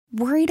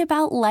Worried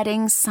about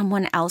letting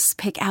someone else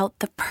pick out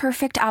the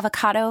perfect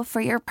avocado for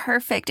your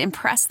perfect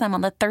impress them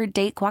on the third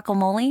date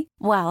guacamole?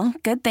 Well,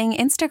 good thing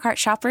Instacart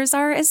shoppers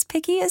are as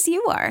picky as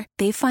you are.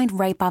 They find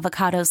ripe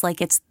avocados like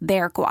it's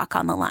their guac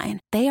on the line.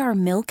 They are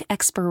milk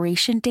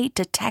expiration date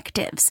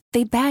detectives.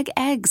 They bag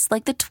eggs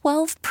like the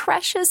 12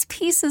 precious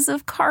pieces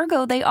of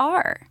cargo they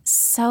are.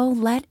 So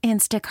let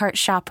Instacart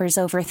shoppers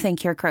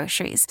overthink your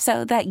groceries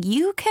so that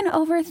you can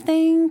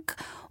overthink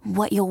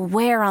what you'll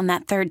wear on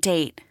that third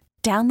date.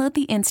 Download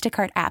the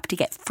Instacart app to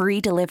get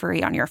free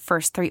delivery on your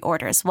first 3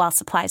 orders while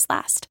supplies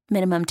last.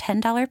 Minimum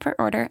 $10 per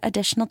order.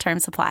 Additional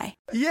terms apply.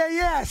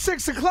 Yeah,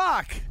 6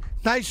 o'clock.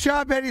 Nice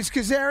job, Eddie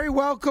Scazzeri.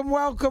 Welcome.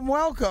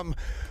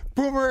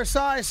 Boomer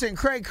Esiason,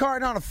 Craig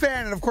Carton on a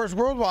Fan, and, of course,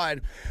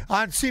 worldwide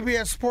on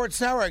CBS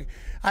Sports Network.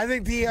 I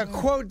think the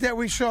quote that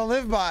we shall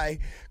live by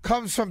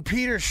comes from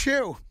Peter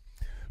Shue.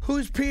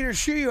 Who's Peter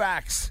Shue, you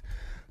ask?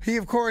 He,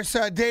 of course,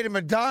 dated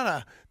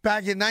Madonna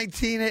back in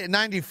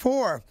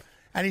 1994.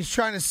 And he's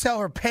trying to sell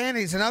her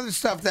panties and other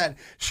stuff that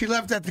she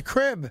left at the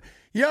crib.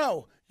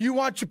 Yo, you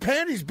want your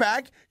panties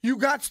back, you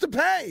got to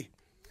pay.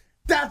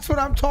 That's what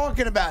I'm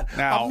talking about.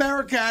 Now,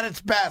 America at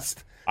its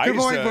best. Good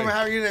morning, Boomer.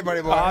 How are you today,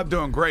 buddy boy? I'm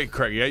doing great,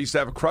 Craig. I used to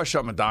have a crush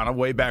on Madonna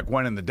way back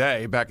when in the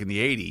day, back in the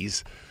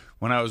 80s,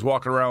 when I was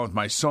walking around with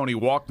my Sony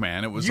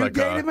Walkman. It was you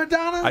dated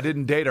Madonna? I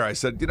didn't date her. I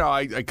said,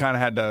 I kind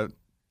of had the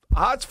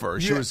odds for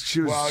her. She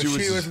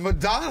was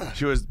Madonna.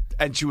 She was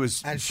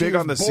big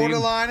on the scene.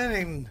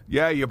 Borderlining.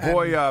 Yeah, your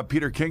boy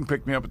Peter King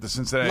picked me up at the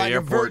Cincinnati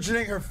airport. Like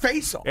virgining her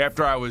face off.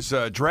 After I was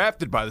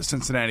drafted by the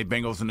Cincinnati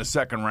Bengals in the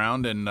second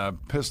round and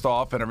pissed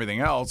off and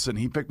everything else, and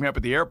he picked me up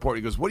at the airport.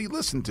 He goes, "What do you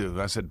listen to?"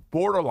 And I said,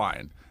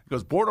 "Borderline." He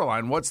goes,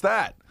 "Borderline? What's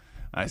that?"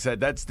 And I said,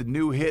 "That's the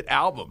new hit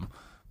album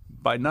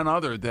by none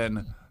other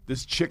than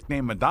this chick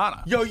named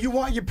Madonna." Yo, you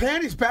want your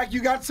panties back?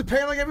 You got to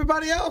pay like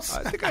everybody else.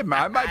 I think I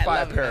might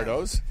buy a pair of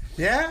those.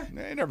 Yeah?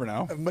 You never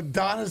know.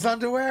 Madonna's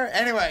underwear?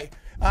 Anyway.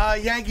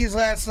 Yankees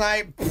last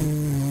night.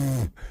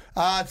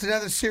 It's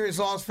another series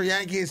loss for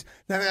Yankees.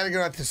 Then they got to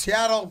go out to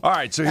Seattle. All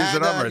right, so here's the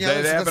number.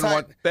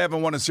 They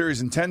haven't won a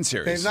series in 10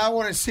 series. They've not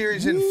won a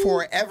series in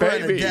forever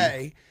and a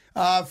day.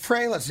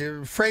 Frazier,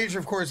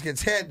 of course,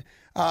 gets hit.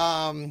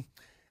 And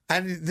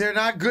they're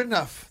not good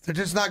enough. They're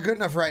just not good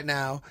enough right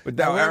now. But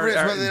now,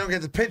 whether they don't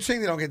get the pitching,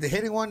 they don't get the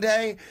hitting one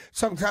day.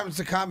 Sometimes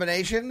it's a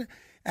combination.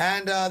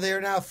 And they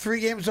are now 3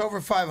 games over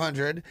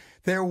 500.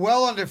 They're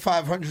well under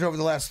 500 over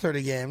the last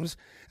 30 games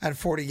and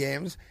 40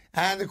 games.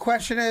 And the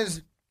question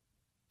is,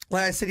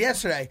 like I said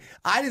yesterday,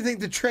 I didn't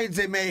think the trades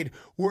they made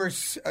were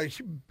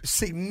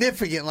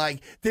significant.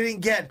 Like, they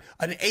didn't get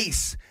an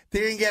ace.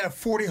 They didn't get a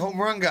 40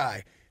 home run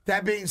guy.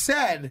 That being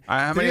said,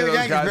 how many of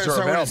those guys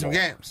are available? Some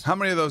games. How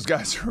many of those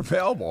guys are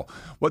available?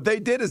 What they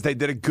did is they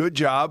did a good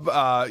job,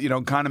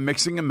 kind of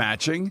mixing and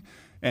matching.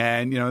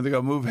 And, they're going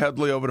to move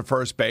Headley over to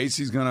first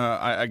base.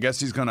 I guess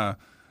he's going to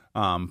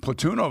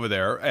platoon over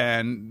there.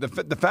 And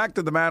the fact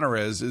of the matter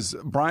is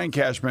Brian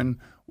Cashman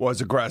was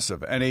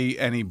aggressive. And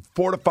he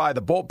fortified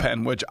the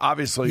bullpen, which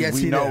obviously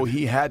we know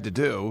he had to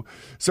do.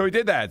 So he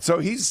did that. So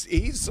he's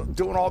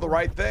doing all the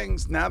right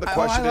things. Now the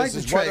question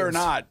is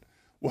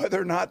whether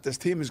or not this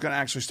team is going to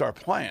actually start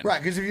playing.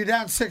 Right, because if you're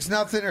down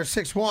 6-0 or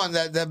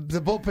 6-1,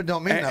 the bullpen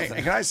don't mean nothing.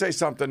 And can I say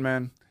something,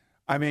 man?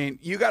 I mean,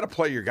 you got to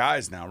play your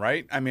guys now,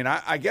 right? I mean,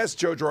 I guess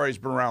Joe Girardi's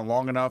been around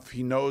long enough.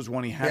 He knows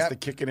when he has to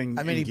kick it in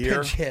gear. He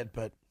pinch hit,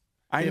 but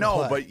I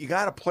know, but you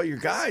got to play your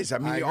guys. I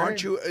mean,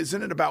 aren't you?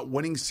 Isn't it about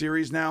winning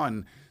series now?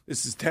 And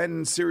this is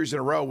 10 series in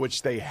a row,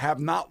 which they have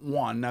not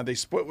won. Now they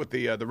split with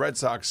the Red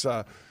Sox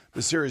the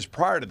series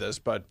prior to this,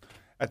 but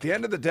at the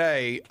end of the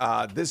day,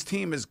 this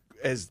team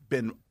has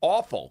been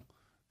awful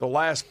the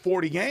last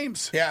 40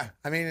 games. Yeah,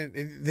 I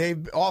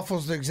mean, awful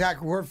is the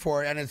exact word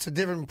for it, and it's a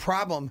different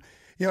problem.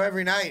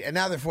 Every night, and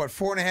now they're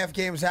 4.5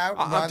 games out.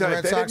 I'll tell you,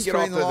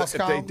 if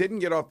they didn't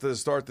get off to the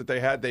start that they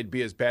had, they'd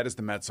be as bad as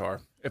the Mets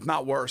are, if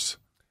not worse.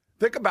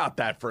 Think about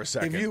that for a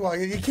second.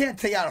 You can't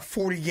take out a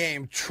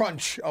 40-game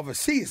trunch of a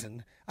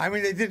season. I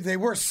mean, they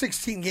were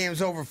 16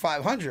 games over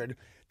 500.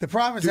 The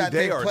problem is that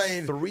they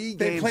played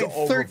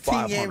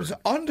 13 games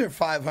under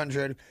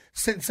 500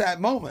 since that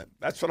moment.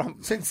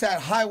 Since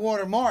that high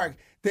water mark,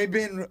 they've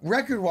been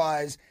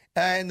record-wise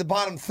in the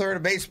bottom third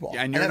of baseball.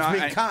 And that's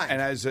being kind. And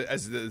as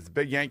the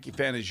big Yankee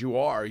fan as you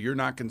are, you're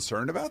not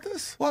concerned about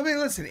this? Well, I mean,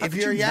 listen, if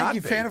you're a Yankee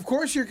fan, of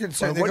course you're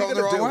concerned. What are you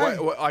going to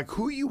do?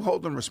 Who are you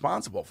holding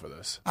responsible for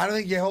this? I don't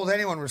think you hold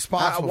anyone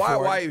responsible for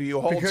it. Why you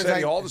hold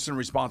Cedi Alderson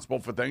responsible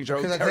for things? You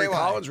hold Terry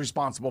Collins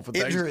responsible for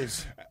things.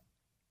 Injuries.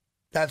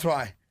 That's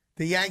why.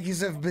 The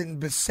Yankees have been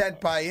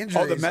beset by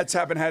injuries. Oh, the Mets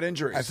haven't had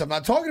injuries. I'm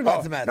not talking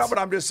about the Mets. No, but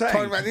I'm just saying.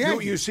 Talking about the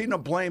Yankees. You seem to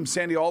blame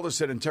Sandy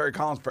Alderson and Terry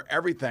Collins for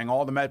everything,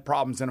 all the Met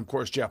problems, and, of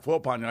course, Jeff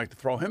Wilpon. You like to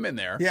throw him in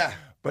there. Yeah.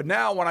 But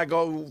now when I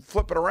go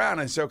flip it around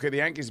and say, okay, the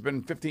Yankees have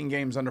been 15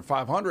 games under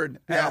 500,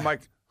 and I'm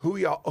like, who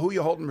you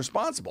holding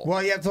responsible?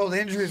 Well, you have to hold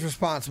injuries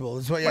responsible.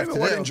 That's what you have to do.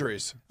 What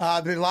injuries?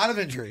 There's been a lot of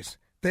injuries.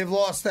 They've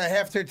lost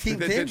half their team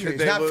to injuries.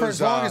 Not for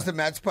as long as the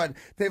Mets, but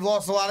they've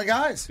lost a lot of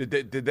guys.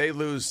 Did they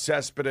lose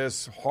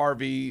Cespedes,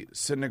 Harvey,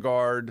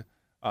 Syndergaard,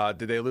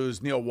 Did they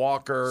lose Neil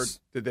Walker?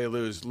 Did they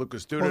lose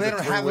Lucas Duda? Well, they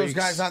don't have those weeks?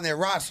 guys on their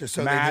roster,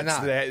 so Mats,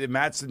 they did not.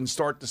 Mats didn't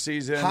start the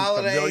season.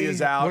 Holiday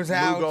Paviglia's out. was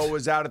out. Lugo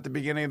was out at the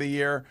beginning of the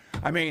year.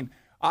 I mean,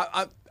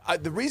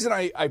 the reason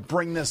I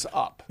bring this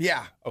up,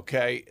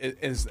 okay,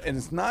 is and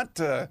it's not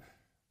to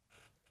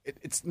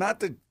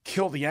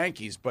kill the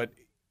Yankees, but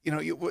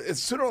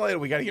sooner or later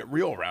we got to get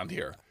real around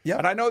here. Yep.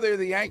 And I know they're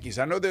the Yankees.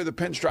 I know they're the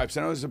Pinstripes.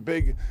 I know there's a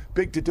big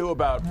to do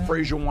about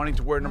Frazier wanting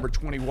to wear number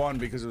 21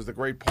 because it was the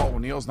great Paul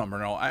O'Neill's number.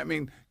 No, I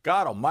mean,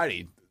 God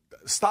Almighty,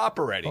 stop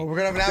already. Well, we're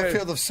going to have an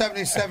outfield of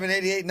 77,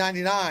 88,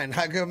 99.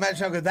 I can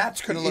imagine how good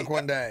that's going to look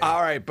one day.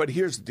 All right, but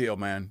here's the deal,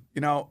 man.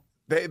 You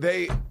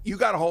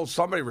got to hold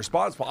somebody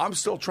responsible. I'm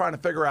still trying to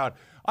figure out.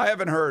 I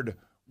haven't heard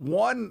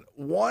one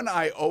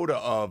iota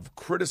of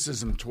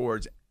criticism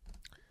towards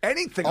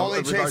anything only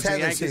in regards Chase to the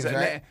Headley Yankees. seems,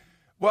 right?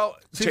 Well,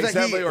 seems Chase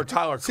like Headley or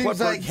Tyler Clippard. Seems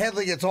like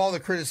Headley gets all the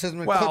criticism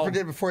that Clippard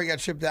did before he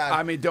got shipped out.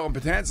 I mean, Dylan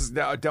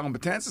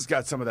Betances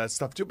got some of that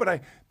stuff too,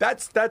 but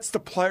that's the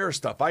player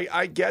stuff.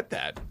 I get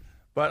that,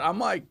 but I'm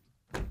like,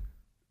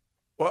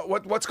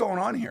 what's going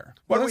on here?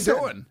 What are we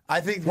doing? I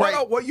think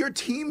what your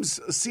team's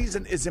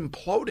season is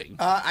imploding.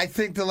 I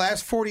think the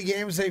last 40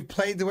 games they've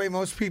played the way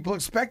most people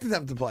expected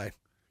them to play.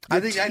 I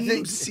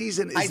think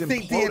season is I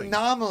think imploding. the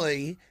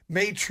anomaly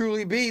may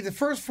truly be the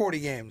first 40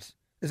 games.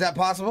 Is that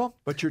possible?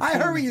 But I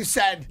heard what you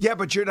said. Yeah,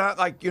 but you're not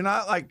letting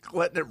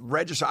it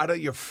register. I know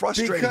you're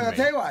frustrating because, me. I'll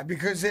tell you why.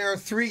 Because there are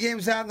 3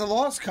 games out in the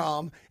loss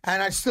column,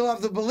 and I still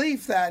have the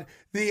belief that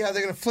they're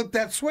going to flip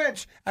that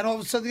switch, and all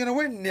of a sudden they're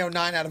going to win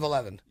 9 out of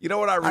 11. You know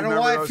what I remember? I don't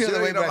know why I feel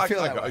that way, but I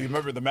feel that way. You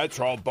remember the Mets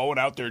are all bowing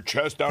out their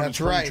chest down in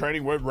spring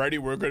training. We're ready.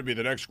 We're going to be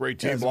the next great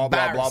team. Blah,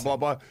 blah, blah, blah,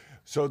 blah.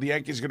 So the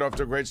Yankees get off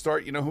to a great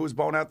start. You know who was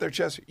blowing out their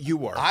chest? You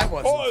were. I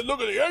wasn't. Oh,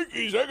 look at the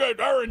Yankees. They got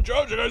Aaron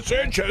Judge. They got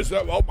Sanchez.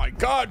 Oh, my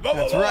God. Blah,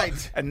 That's blah, blah.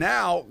 right. And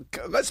now,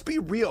 let's be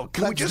real.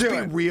 Can we just be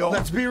real?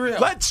 Let's be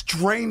real. Let's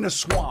drain the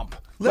swamp.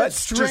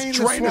 Let's just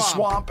drain the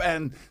swamp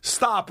and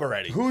stop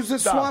already. Who's the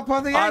swamp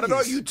on the Yankees? I don't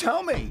know. You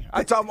tell me.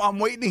 I'm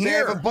waiting to hear.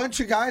 They have a bunch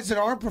of guys that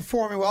aren't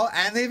performing well,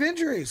 and they have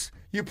injuries.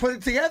 You put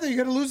it together,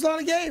 you're going to lose a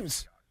lot of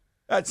games.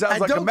 That sounds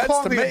like the Mets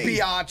to me. Don't call me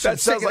a biatch. I'm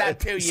sick of that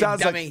too, you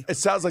dummy. It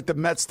sounds like the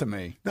Mets to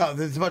me. No,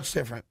 it's much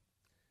different.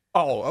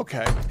 Oh,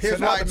 okay. Here's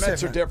so now why the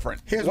Mets are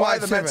different. Here's why why are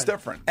the Mets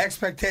different?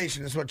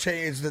 Expectation is what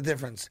changes the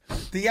difference.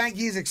 The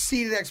Yankees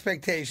exceeded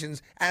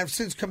expectations and have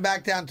since come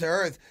back down to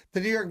earth.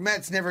 The New York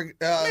Mets never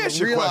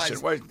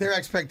realized their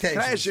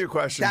expectations. Can I ask you a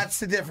question?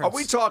 That's the difference. Are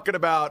we talking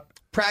about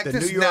the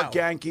New York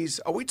Yankees?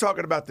 Are we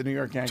talking about the New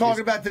York Yankees?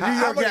 Talking about the New York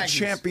Yankees. How many Yankees.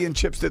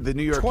 championships did the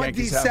New York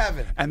Yankees have?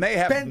 27. And they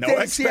have no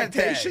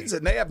expectations?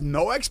 And they have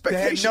no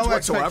expectations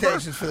whatsoever? They have no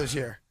expectations for this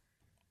year.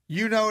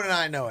 You know it and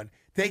I know it.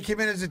 They came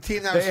in as a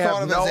team that was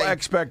thought of as no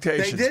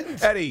expectations. They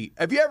didn't. Eddie,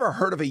 have you ever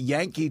heard of a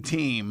Yankee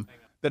team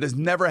that has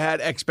never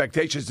had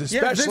expectations,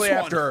 especially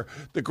after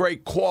the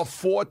great core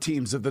 4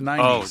 teams of the 90s?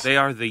 Oh, they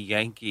are the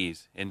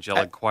Yankees.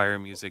 Angelic choir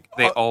music.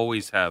 They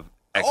always have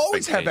expectations.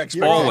 Always have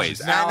expectations.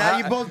 Always. Now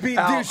you both being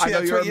douchey. I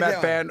know you're a Met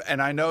doing. fan,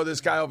 and I know this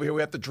guy over here.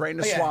 We have to drain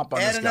the swamp on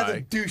this guy. And another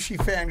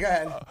douchey fan. Go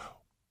ahead.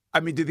 I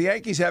mean, do the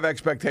Yankees have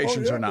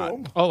expectations or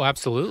not? Oh,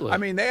 absolutely. I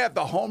mean, they have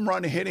the home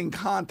run hitting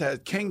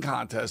contest, king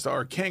contest,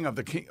 or king of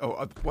the king,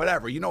 or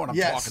whatever. You know what I'm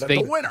talking about.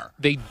 The winner.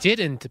 They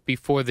didn't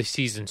before the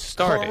season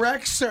started.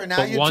 Correct, sir. Now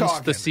but you're once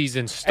talking. The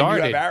season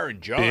started, and you have Aaron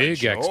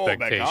Judge. Big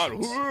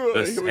expectations.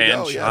 The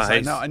franchise. Yes,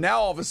 I know. And now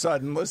all of a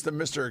sudden, listen to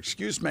Mr.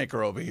 Excuse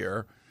Maker over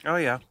here. Oh,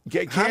 yeah.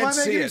 Can't How am I see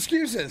making it.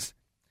 excuses?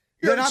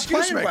 You're They're not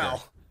playing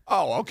well.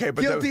 Oh, okay.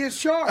 But Guilty as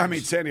charged. I mean,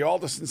 Sandy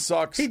Alderson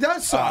sucks. He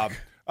does suck.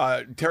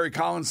 Terry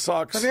Collins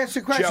sucks. Let me ask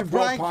you a question. Jeff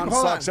Brian, Wilpon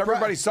sucks.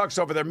 Everybody sucks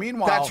over there.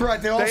 Meanwhile, that's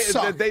right. They all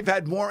suck. They've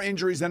had more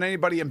injuries than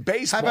anybody in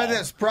baseball. How about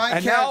this? Brian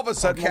and now all of a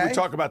sudden, when we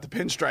talk about the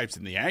Pinstripes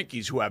and the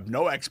Yankees, who have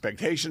no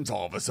expectations,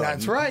 all of a sudden,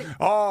 that's right.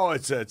 Oh,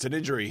 it's an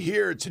injury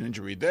here. It's an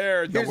injury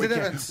there. Here's the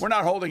difference. We're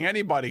not holding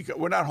anybody.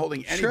 We're not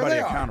holding anybody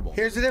accountable.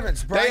 Here's the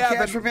difference. Brian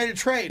Cashman made a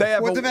trade.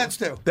 What the Mets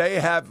do? They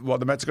have. Well,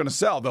 the Mets are going to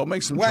sell. They'll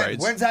make some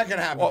trades. When's that going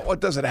to happen? Well, what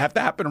does it have to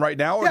happen right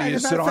now, or do you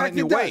sit on it and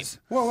you wait?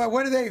 Well,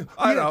 what do they?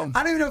 I don't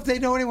even know if they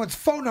know anyone's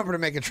phone number to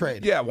make a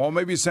trade. Yeah, well,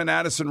 maybe send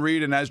Addison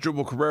Reed and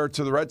Asdrubal Cabrera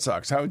to the Red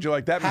Sox. How would you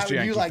like that, Mr.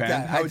 Yankee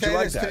fan? How would you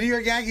like that? The New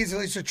York Yankees at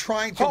least are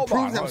trying to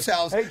prove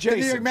themselves. Hey, Jason,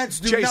 the New York Mets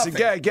do nothing.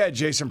 Get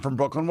Jason from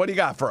Brooklyn. What do you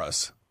got for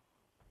us?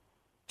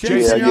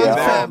 Jason, you're on the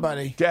fan,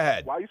 buddy. Go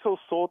ahead. Why are you so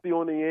salty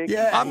on the Yankees?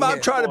 Yeah, I'm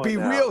trying to be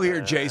real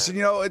here, Jason.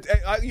 You know,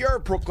 you're a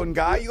Brooklyn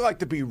guy. You like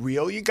to be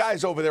real. You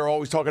guys over there are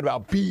always talking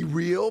about be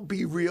real,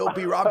 be real,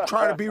 be real. I'm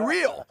trying to be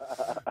real.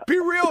 Be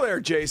real there,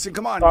 Jason.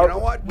 Come on. You know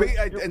what?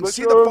 And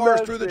see the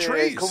forest through the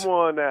trees. Come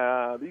on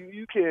now.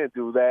 You can't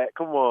do that.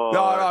 Come on.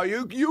 No,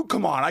 you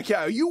come on. I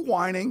can't. Are you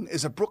whining?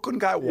 Is a Brooklyn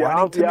guy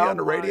whining to me on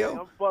the radio?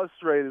 I'm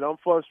frustrated. I'm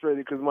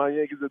frustrated because my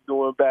Yankees are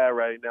doing bad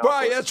right now.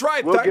 Right, that's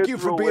right. Thank you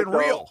for being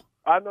real.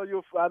 I know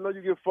you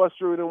get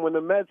frustrated when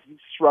the Mets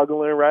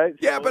struggling, right?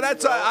 Yeah, So, but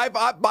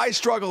that's my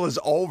struggle is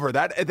over.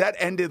 That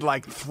ended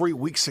like 3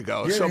 weeks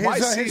ago. So my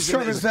his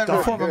season is done.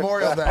 before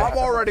Memorial Day. I'm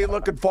already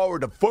looking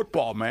forward to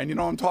football, man. You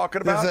know what I'm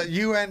talking about?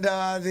 You and the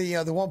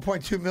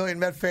 1.2 million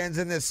Met fans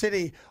in this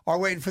city are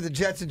waiting for the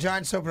Jets and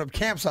Giants to open up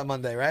camps on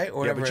Monday, right?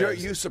 Or Yeah, whatever but it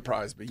is. you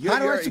surprised me. How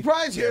do I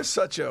surprise you?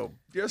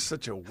 You're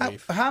such a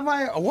waif. How am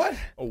I? A what?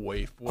 A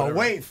waif. A whatever.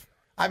 waif.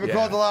 I've been Yeah.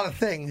 called a lot of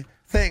things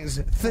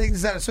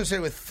that are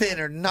associated with thin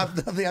or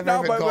nothing I've No,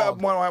 ever been but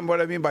called.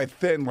 what I mean by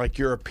thin, like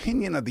your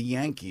opinion of the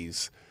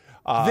Yankees.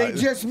 They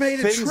just made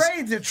a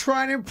trade. They're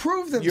trying to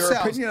improve themselves. Your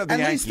opinion of the At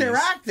Yankees. least they're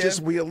active.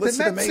 Just will you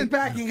listen the to Mets me? sit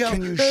back and go,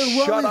 Can you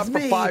woe shut is up for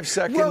me, 5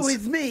 seconds? Woe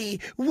is me.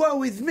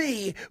 Woe is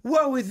me.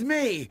 Woe is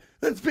me.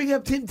 Let's bring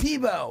up Tim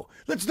Tebow.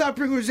 Let's not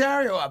bring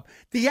Rosario up.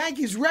 The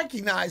Yankees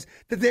recognize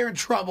that they're in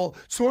trouble.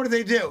 So what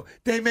do?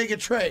 They make a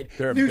trade.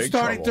 They're in New big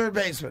starting trouble. third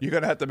baseman. You're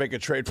going to have to make a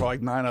trade for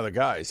like 9 other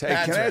guys. Hey,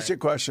 That's can I right. ask you a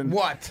question?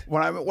 What?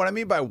 What I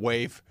mean by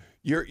waif,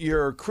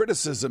 your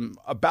criticism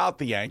about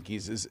the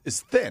Yankees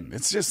is thin.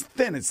 It's just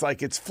thin. It's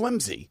like it's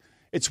flimsy.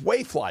 It's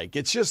waif-like.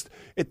 It's just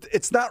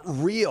it's not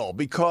real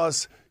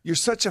because you're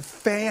such a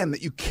fan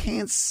that you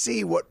can't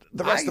see what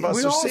the rest of us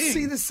we are all seeing.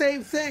 see the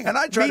same thing. And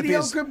I try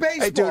Mediocre to be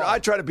baseball. Hey, dude, I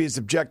try to be as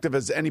objective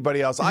as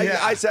anybody else. Yeah.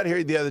 I sat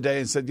here the other day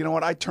and said, you know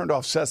what? I turned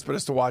off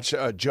Cespedes to watch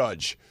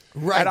Judge.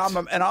 Right.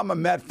 And I'm a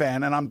Met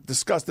fan, and I'm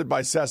disgusted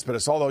by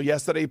Cespedes. Although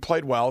yesterday he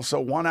played well, so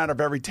 1 out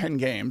of every 10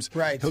 games,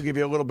 Right. he'll give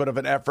you a little bit of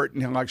an effort,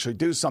 and he'll actually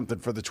do something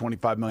for the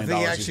 $25 million I think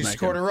he he's actually making.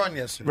 scored a run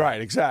yesterday.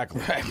 Right,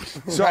 exactly. Right.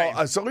 So,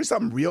 Right. so at least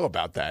I'm real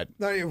about that.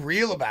 Not even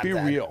real about Be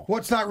that. real.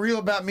 What's not real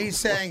about me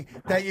saying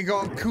that you're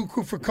going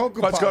cuckoo for Cocoa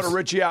Let's Puffs? go to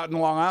Richie out in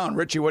Long Island.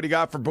 Richie, what do you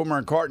got for Boomer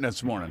and Carton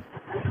this morning?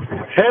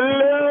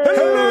 Hello.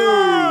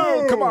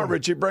 Hello! Come on,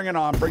 Richie, bring it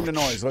on. Bring the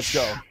noise. Let's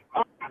go.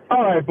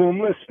 All right, Boom,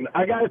 listen,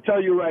 I got to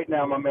tell you right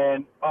now, my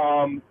man,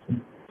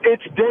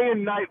 it's day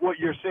and night what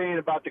you're saying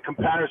about the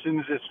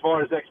comparisons as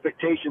far as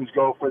expectations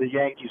go for the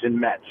Yankees and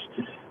Mets.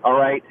 All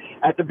right?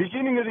 At the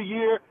beginning of the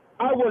year,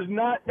 I was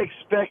not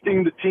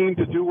expecting the team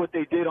to do what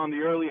they did on the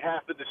early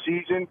half of the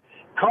season.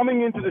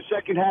 Coming into the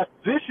second half,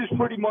 this is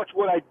pretty much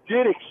what I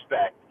did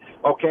expect.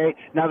 Okay?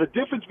 Now, the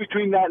difference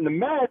between that and the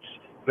Mets,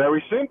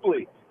 very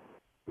simply,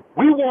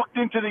 we walked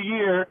into the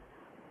year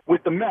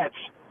with the Mets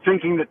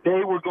thinking that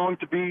they were going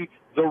to be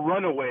the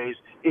runaways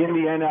in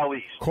the NL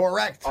East.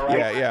 Correct. All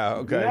right? Yeah,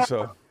 okay. Now,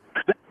 So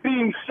that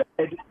being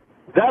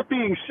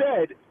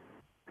said,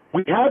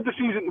 we have the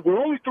season. We're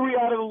only 3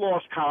 out of the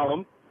loss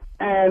column,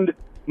 and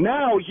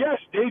now, yes,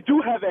 they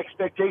do have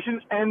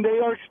expectations, and they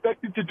are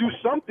expected to do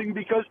something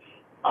because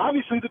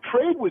obviously the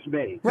trade was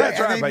made. Right, that's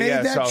and right, they but made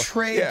yeah, that so,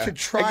 trade yeah. to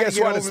try and to guess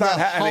get what? over It's not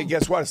the and hump.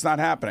 guess what? It's not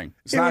happening.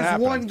 It's It not was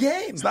happening. one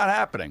game. It's not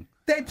happening.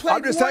 They played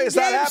I'm just one telling you, it's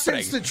not game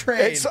happening. since the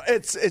trade.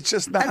 It's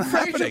just not And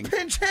Frazier happening.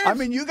 pinch hit. I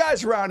mean, you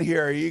guys around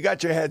here, you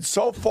got your head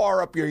so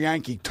far up your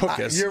Yankee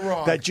tuchus You're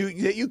wrong. that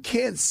you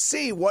can't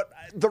see what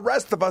the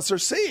rest of us are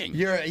seeing.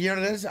 You know what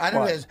it is? I know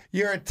What? what it is.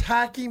 You're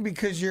attacking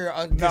because you're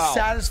No.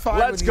 dissatisfied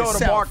Let's with go yourself.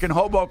 to Mark in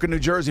Hoboken, New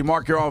Jersey.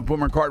 Mark, you're on with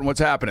Boomer and Carton. What's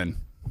happening?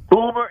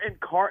 Boomer and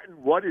Carton,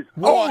 what is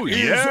Oh, What is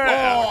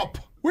yeah. up?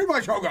 Where's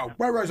my show go?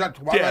 Where is that?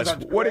 Yes.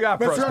 What do you got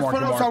for us, Mr. Marky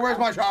Espinosa, Mark? where's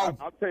my show?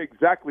 I'll tell you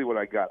exactly what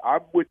I got. I'm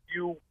with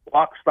you,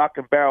 lock, stock,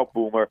 and barrel,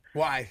 Boomer.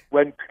 Why?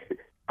 When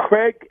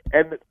Craig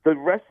and the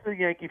rest of the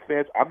Yankee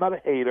fans, I'm not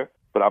a hater,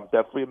 but I'm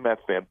definitely a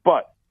Mets fan.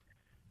 But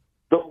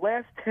the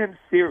last 10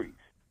 series,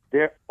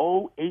 they're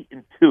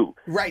 0-8-2.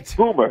 Right.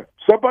 Boomer,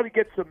 somebody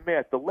get some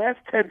math. The last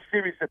 10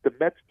 series that the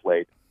Mets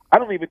played, I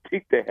don't even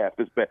think they're half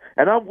as bad.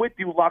 And I'm with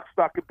you, lock,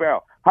 stock, and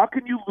barrel. How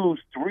can you lose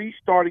 3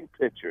 starting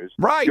pitchers,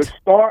 Right. your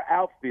star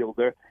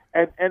outfielder,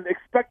 and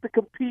expect to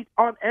compete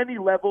on any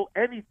level,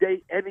 any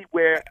day,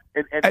 anywhere?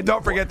 And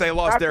don't forget they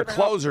lost Not their gonna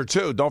help. closer,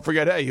 too. Don't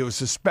forget, hey, he was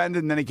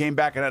suspended, and then he came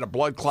back and had a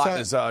blood clot in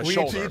his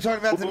shoulder. You're talking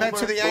about the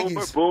Mets or the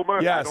Yankees?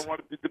 Boomer. Yes. I don't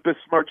want to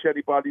besmirch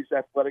anybody's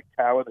athletic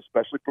talent,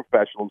 especially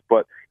professionals.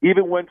 But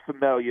even when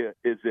Familia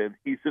is in,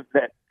 he's a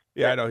Met.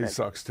 Yeah, I know he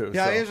sucks, too.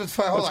 Yeah, so. here's what's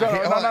funny. Let's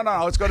go.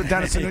 No. Let's go to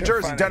Dennis in New You're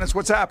Jersey. funny. Dennis,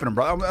 what's happening,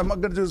 bro? I'm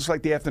going to do this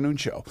like the afternoon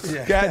show.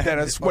 Yeah. Go ahead,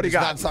 Dennis. What do you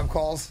got? Nonstop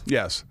calls.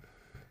 Yes.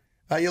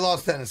 You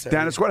lost Dennis there.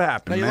 Dennis, what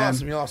happened, No, you man?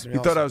 lost him. You lost him. You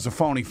thought I was a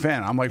phony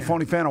fan. I'm like,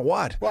 phony fan of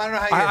what? Well, I don't know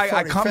how you're a I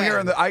phony come fan. here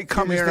and I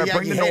come You're here just and I a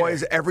bring the Yankee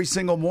noise hater. every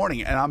single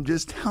morning, and I'm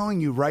just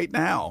telling you right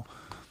now,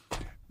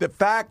 the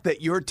fact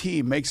that your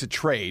team makes a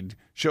trade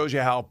shows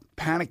you how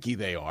panicky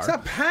they are. It's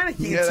not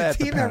panicking. Yeah, they have It's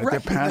to a team that panic. They're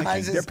panicking.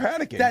 recognizes They're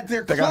panicking. that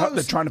they're They close.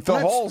 they're trying to fill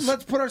let's, holes.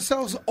 Let's put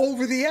ourselves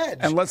over the edge.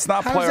 And let's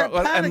not How's play. that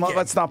panicking?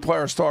 Let's not play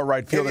our star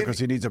right fielder If- because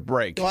he needs a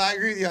break. Well, I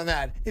agree with you on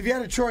that. If you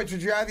had a choice,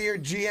 would you rather your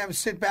GM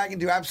sit back and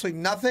do absolutely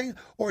nothing,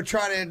 or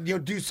try to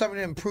do something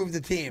to improve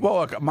the team? Well,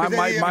 look, my Because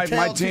then you have a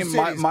tale of two team,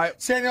 cities. my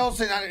Sandy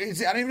Olsen. I don't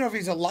even know if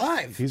he's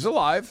alive. he's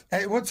alive.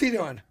 Hey, what's he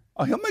doing?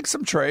 Oh, he'll make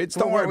some trades.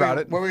 Don't Well, worry about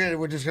it.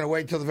 We're just going to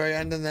wait till the very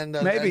end and then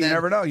Maybe and you then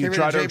never know. You get rid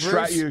try of to Jay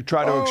extract. Bruce? You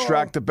try to Oh.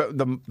 extract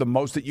the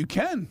most that you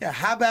can. Yeah,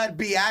 how about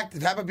be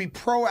active? How about be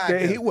proactive?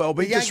 Yeah, he will,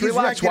 but the just Yankees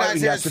relax. Why recognize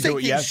he they're has to do it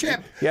sinking yes-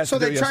 ship, he has so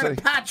to do they it try to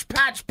yesterday.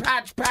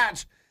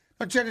 patch.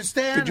 Don't you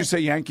understand? Did you say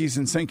Yankees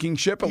and sinking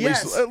ship?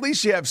 Yes. At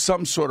least you have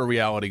some sort of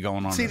reality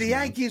going on. See, the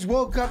Yankees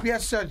woke up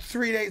yesterday,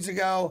 3 days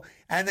ago,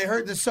 and they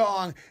heard the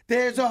song,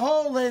 "There's a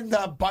hole in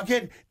the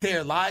bucket,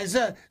 dear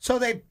Liza." So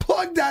they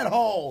plugged that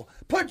hole.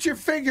 Put your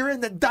finger in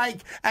the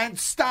dike and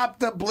stop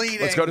the bleeding.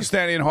 Let's go to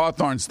Stanley and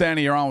Hawthorne.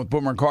 Stanley, you're on with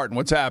Boomer and Carton.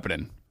 What's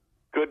happening?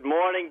 Good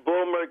morning,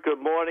 Boomer.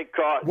 Good morning,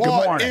 Carton.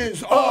 What morning.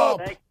 is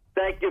up?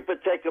 Thank you for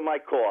taking my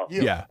call.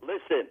 Yeah.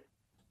 Listen,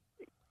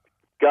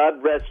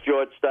 God rest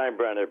George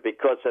Steinbrenner,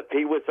 because if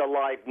he was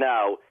alive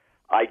now,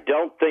 I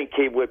don't think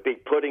he would be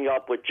putting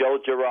up with Joe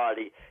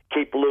Girardi,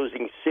 keep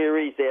losing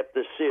series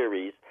after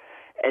series,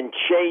 and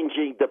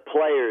changing the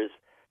players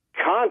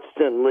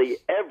constantly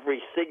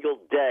every single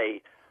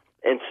day,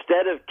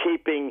 instead of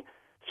keeping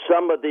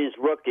some of these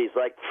rookies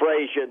like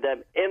Frazier,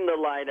 them in the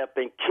lineup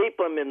and keep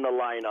them in the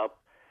lineup.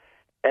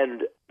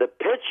 And the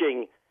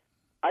pitching,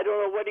 I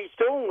don't know what he's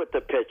doing with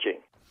the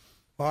pitching.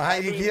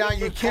 Well,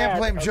 you can't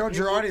blame Joe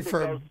Girardi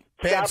for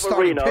bad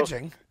starting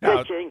pitching.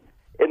 Pitching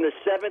in the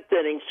seventh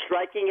inning,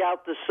 striking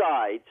out the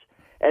sides,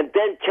 and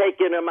then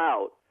taking him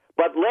out.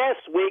 But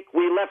last week,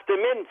 we left him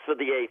in for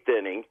the eighth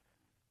inning.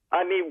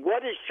 I mean,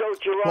 what is Joe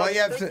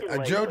Girardi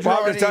thinking? Joe Well,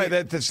 I'm going Girardi. to tell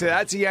you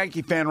that's a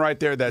Yankee fan right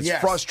there that's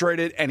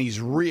frustrated, and he's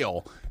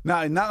real.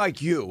 Not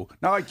like you.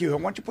 Not like you.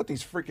 Why don't you put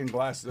these freaking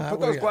glasses on? Put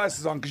those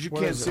glasses on, because you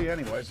can't see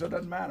anyway, so it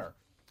doesn't matter.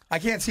 I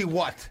can't see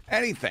what?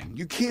 Anything.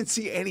 You can't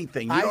see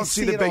anything. You I don't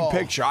see see the it big all.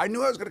 picture. I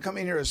knew I was going to come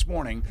in here this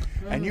morning,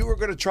 and you were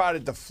going to try to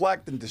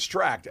deflect and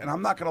distract, and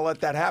I'm not going to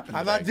let that happen.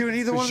 I'm today. not doing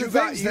either one of the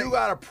things. You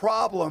got a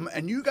problem,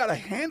 and you got to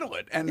handle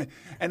it. And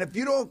if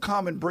you don't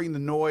come and bring the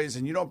noise,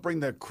 and you don't bring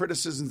the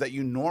criticisms that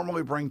you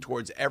normally bring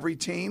towards every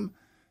team,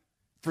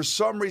 for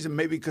some reason,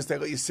 maybe because they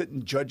let you sit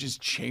in judges'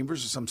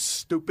 chambers or some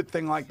stupid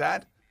thing like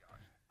that,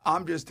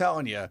 I'm just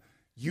telling you.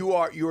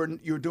 You're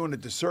doing a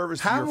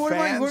disservice to your fans. What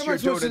am I You're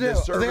supposed to doing a do?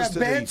 disservice They have to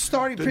bad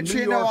starting the pitching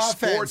New and no York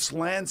offense. sports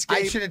landscape.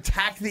 I should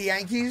attack the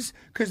Yankees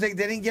because they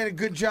didn't get a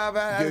good job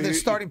out of their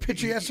starting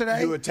pitcher yesterday.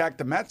 You attack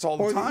the Mets all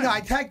the time. No, I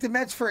attack the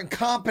Mets for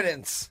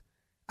incompetence.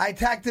 I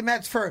attack the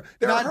Mets for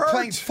They're not hurt.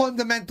 playing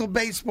fundamental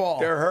baseball.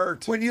 They're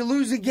hurt. When you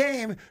lose a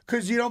game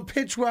because you don't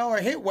pitch well or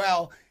hit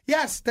well,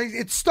 yes,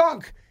 it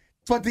stunk.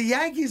 But the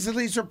Yankees at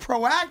least are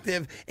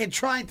proactive in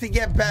trying to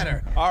get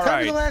better. All tell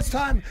right. me the last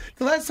time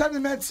the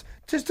Mets.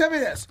 Just tell me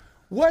this.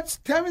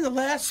 Tell me the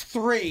last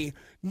three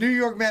New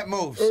York Met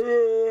moves.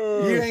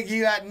 You think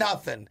you got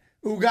nothing?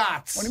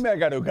 Ugats. What do you mean I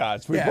got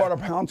Ugats? We brought up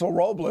Hansel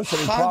Robles,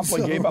 and he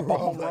promptly gave up a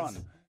home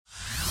run.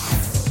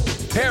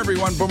 Hey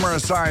everyone, Boomer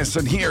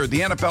Esiason here.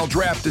 The NFL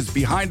draft is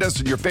behind us,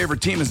 and your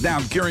favorite team is now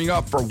gearing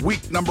up for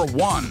week number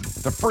 1.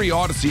 The free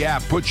Odyssey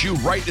app puts you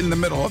right in the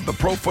middle of the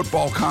pro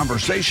football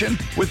conversation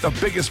with the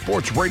biggest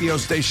sports radio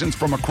stations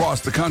from across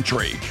the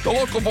country. The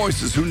local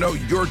voices who know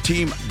your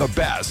team the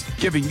best,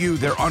 giving you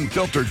their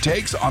unfiltered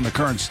takes on the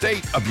current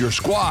state of your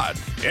squad.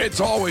 It's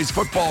always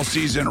football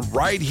season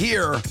right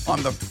here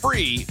on the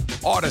free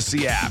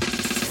Odyssey app.